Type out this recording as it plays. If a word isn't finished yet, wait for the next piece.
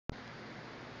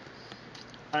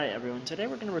Alright everyone, today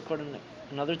we're going to record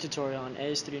another tutorial on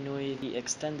AS3NUI, the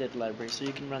extended library, so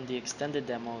you can run the extended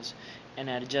demos and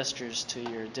add gestures to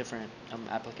your different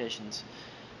applications.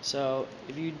 So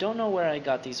if you don't know where I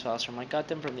got these files from, I got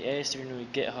them from the AS3NUI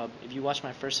GitHub. If you watch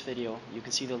my first video, you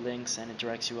can see the links and it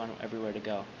directs you on everywhere to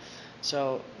go.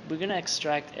 So we're going to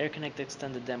extract AirConnect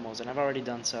extended demos, and I've already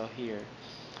done so here.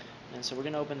 And so we're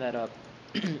going to open that up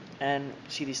and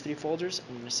see these three folders.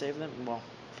 I'm going to save them. Well,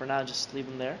 for now, just leave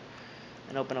them there.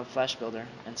 And open up Flash Builder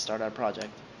and start our project.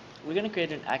 We're going to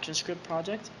create an ActionScript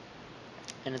project,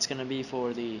 and it's going to be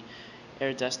for the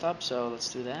Air desktop. So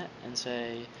let's do that and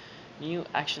say new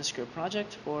ActionScript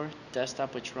project for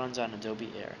desktop which runs on Adobe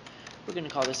Air. We're going to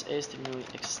call this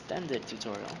AS3NUI extended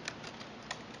tutorial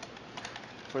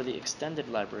for the extended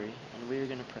library, and we're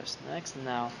going to press next.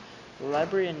 Now the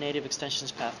library and native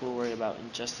extensions path we'll worry about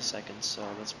in just a second, so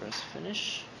let's press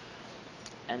finish,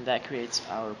 and that creates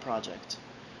our project.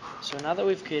 So now that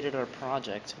we've created our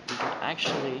project, we can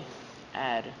actually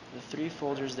add the three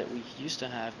folders that we used to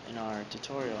have in our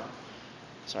tutorial.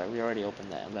 Sorry, we already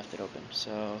opened that and left it open.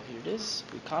 So here it is.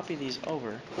 We copy these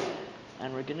over,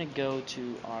 and we're going to go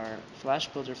to our Flash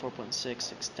Builder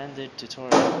 4.6 extended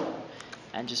tutorial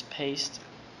and just paste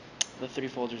the three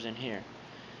folders in here.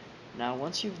 Now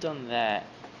once you've done that,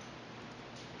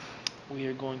 we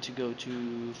are going to go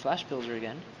to Flash Builder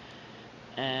again,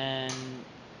 and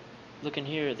look in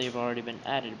here, they've already been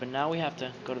added, but now we have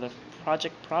to go to the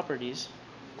project properties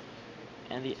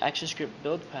and the ActionScript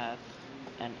build path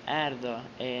and add the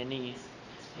ANE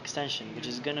extension, which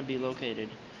is going to be located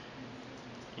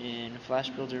in Flash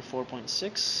Builder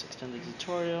 4.6 extended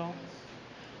tutorial,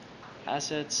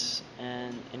 assets,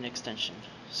 and in extension.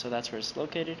 So that's where it's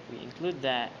located. We include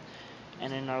that,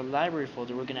 and in our library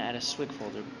folder we're going to add a SWIG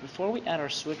folder. Before we add our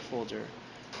SWIG folder,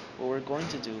 what we're going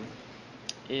to do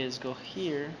is go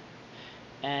here,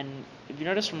 and if you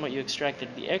notice from what you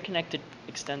extracted, the Air Connected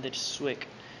extended SWIG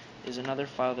is another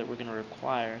file that we're going to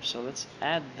require. So let's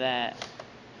add that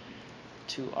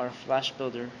to our Flash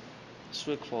Builder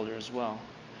SWIG folder as well,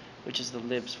 which is the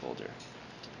libs folder.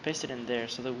 Paste it in there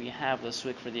so that we have the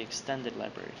SWIG for the extended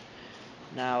library.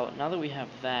 Now that we have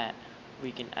that,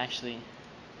 we can actually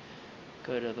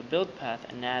go to the build path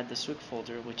and add the SWIG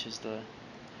folder, which is the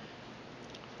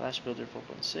Flash Builder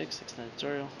 4.6 extended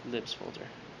tutorial libs folder.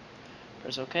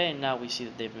 Press OK, and now we see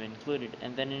that they've been included.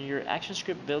 And then in your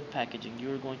ActionScript build packaging,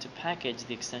 you are going to package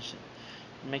the extension.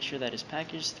 Make sure that is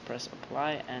packaged, press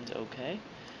apply and OK,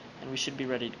 and we should be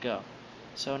ready to go.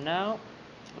 So now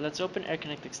let's open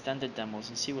AirConnect extended demos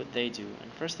and see what they do.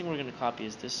 And first thing we're going to copy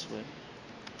is this SWIG.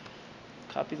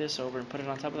 Copy this over and put it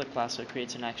on top of the class so it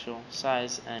creates an actual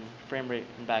size and frame rate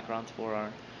and background for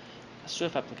our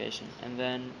Swift application. And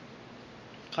then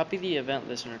copy the event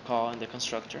listener call in the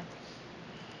constructor,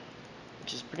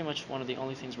 which is pretty much one of the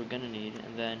only things we're going to need,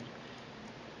 and then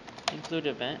include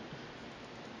event,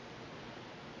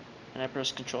 and I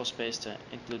press Control Space to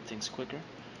include things quicker,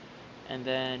 and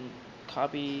then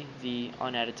copy the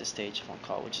onAdded to stage phone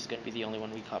call, which is going to be the only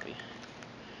one we copy.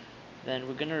 Then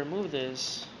we're going to remove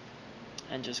this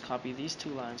and just copy these two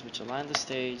lines which align the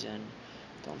stage and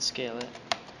don't scale it,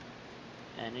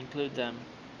 and include them.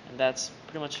 And that's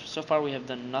pretty much, so far we have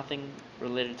done nothing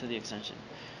related to the extension.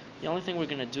 The only thing we're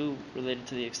going to do related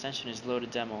to the extension is load a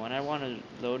demo, and I want to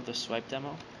load the swipe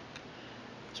demo.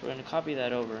 So we're going to copy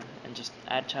that over and just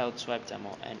add child swipe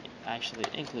demo and actually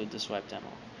include the swipe demo.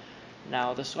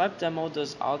 Now the swipe demo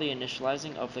does all the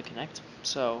initializing of the Kinect.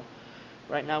 So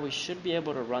right now we should be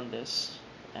able to run this,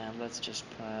 and let's just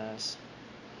press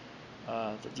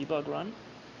the debug run.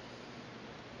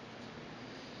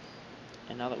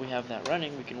 And now that we have that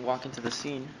running, we can walk into the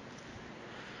scene.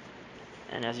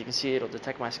 And as you can see, it'll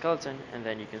detect my skeleton, and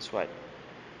then you can swipe.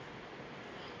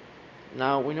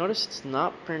 Now we notice it's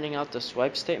not printing out the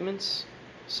swipe statements,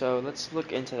 so let's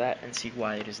look into that and see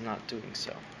why it is not doing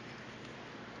so.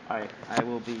 Alright, I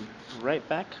will be right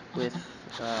back with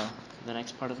the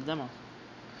next part of the demo.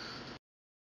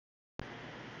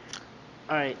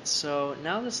 Alright, so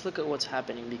now let's look at what's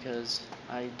happening, because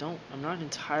I'm not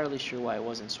entirely sure why it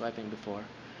wasn't swiping before.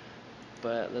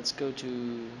 But let's go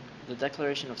to the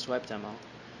declaration of swipe demo,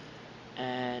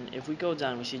 and if we go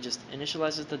down, we see it just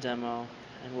initializes the demo,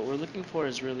 and what we're looking for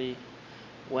is really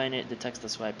when it detects the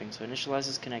swiping. So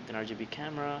initializes Kinect and RGB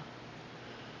camera,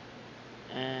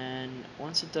 and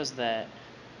once it does that,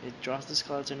 it draws the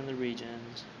skeleton in the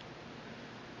regions,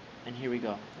 and here we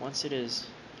go. Once it is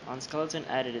on skeleton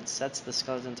added, it sets the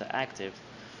skeleton to active.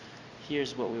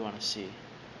 Here's what we want to see.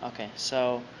 Okay,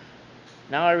 so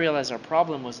now I realize our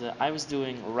problem was that I was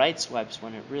doing right swipes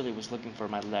when it really was looking for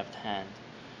my left hand.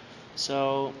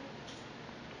 So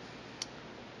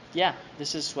yeah,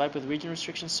 this is swipe with region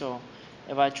restrictions. So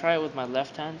if I try it with my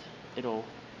left hand,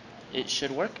 it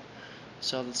should work.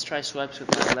 So let's try swipes with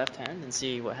my left hand and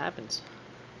see what happens.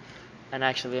 And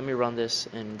actually, let me run this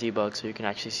in debug so you can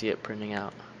actually see it printing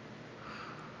out.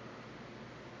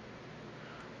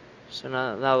 So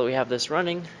now that we have this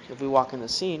running, if we walk in the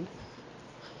scene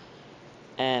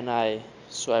and I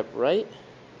swipe right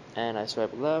and I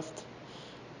swipe left,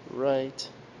 right,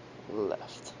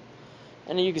 left,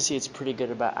 and you can see it's pretty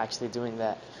good about actually doing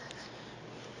that.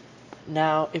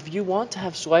 Now, if you want to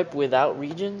have swipe without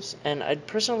regions, and I'd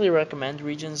personally recommend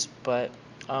regions, but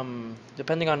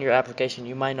depending on your application,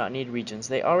 you might not need regions.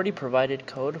 They already provided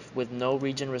code with no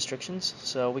region restrictions,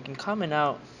 so we can comment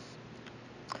out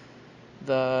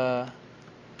the.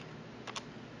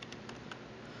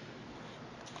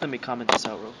 Let me comment this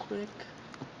out real quick.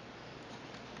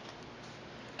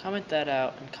 Comment that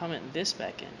out and comment this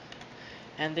back in.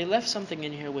 And they left something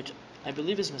in here which I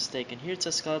believe is mistaken. Here it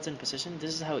says skeleton position.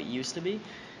 This is how it used to be.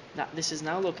 Now this is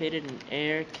now located in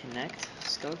air Kinect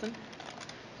skeleton.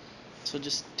 So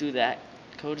just do that.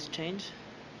 Code is changed.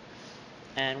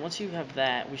 And once you have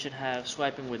that, we should have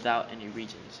swiping without any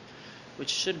regions, which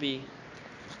should be.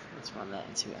 Let's run that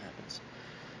and see what happens.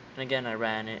 And again, I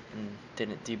ran it and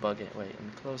didn't debug it. Wait, let me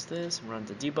close this and run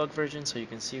the debug version so you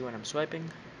can see when I'm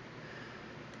swiping.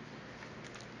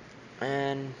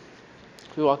 And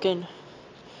if we walk in,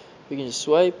 we can just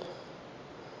swipe.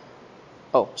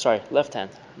 Oh, sorry, left hand.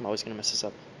 I'm always going to mess this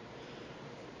up.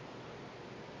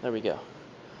 There we go.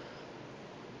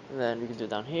 And then we can do it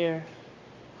down here.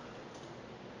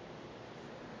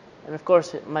 And of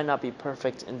course, it might not be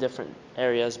perfect in different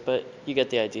areas, but you get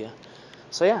the idea.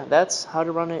 So yeah, that's how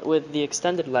to run it with the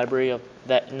extended library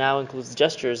that now includes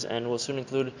gestures and will soon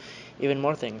include even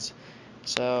more things.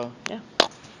 So yeah.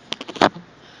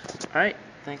 Alright,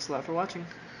 thanks a lot for watching.